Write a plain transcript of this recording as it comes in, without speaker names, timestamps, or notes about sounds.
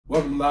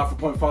Welcome live for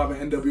Point 5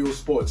 and NWO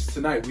Sports.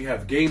 Tonight we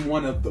have Game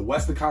 1 of the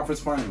Western Conference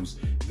Finals.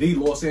 The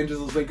Los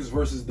Angeles Lakers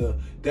versus the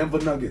Denver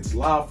Nuggets,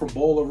 live from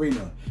Ball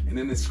Arena. And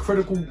in this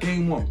critical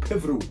Game 1,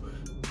 pivotal,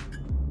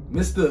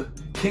 Mr.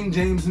 King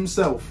James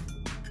himself,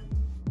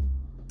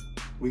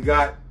 I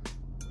got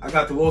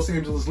the Los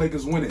Angeles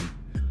Lakers winning.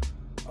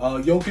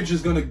 Jokic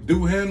is going to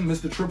do him,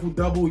 Mr.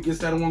 Triple-Double. He gets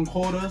that in one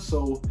quarter,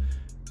 so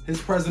his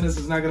presence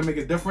is not going to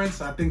make a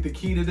difference. I think the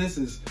key to this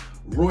is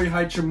Rui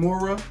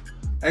Hachimura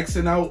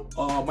Xing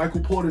out Michael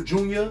Porter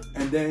Jr.,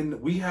 and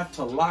then we have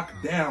to lock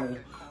down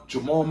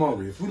Jamal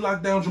Murray. If we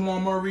lock down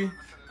Jamal Murray,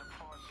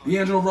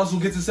 D'Angelo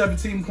Russell gets to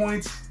 17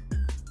 points,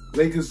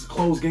 Lakers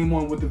close Game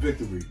 1 with the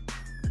victory.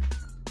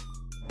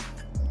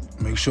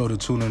 Make sure to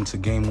tune in to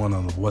Game 1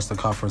 of the Western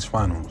Conference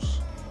Finals.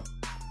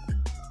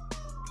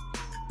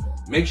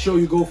 Make sure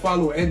you go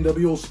follow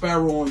NWO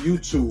Sparrow on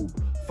YouTube.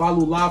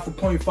 Follow Live for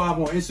Point 5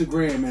 on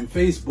Instagram and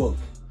Facebook.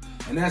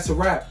 And that's a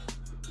wrap.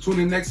 Tune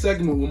in next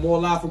segment with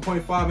more Live from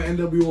Point 5 and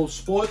NWO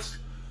Sports.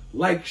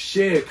 Like,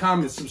 share,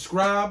 comment,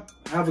 subscribe.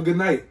 Have a good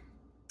night.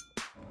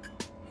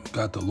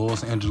 Got the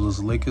Los Angeles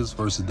Lakers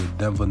versus the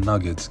Denver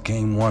Nuggets.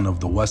 Game 1 of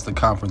the Western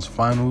Conference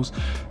Finals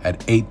at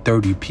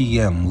 8:30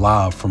 p.m.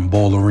 live from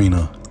Ball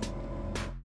Arena.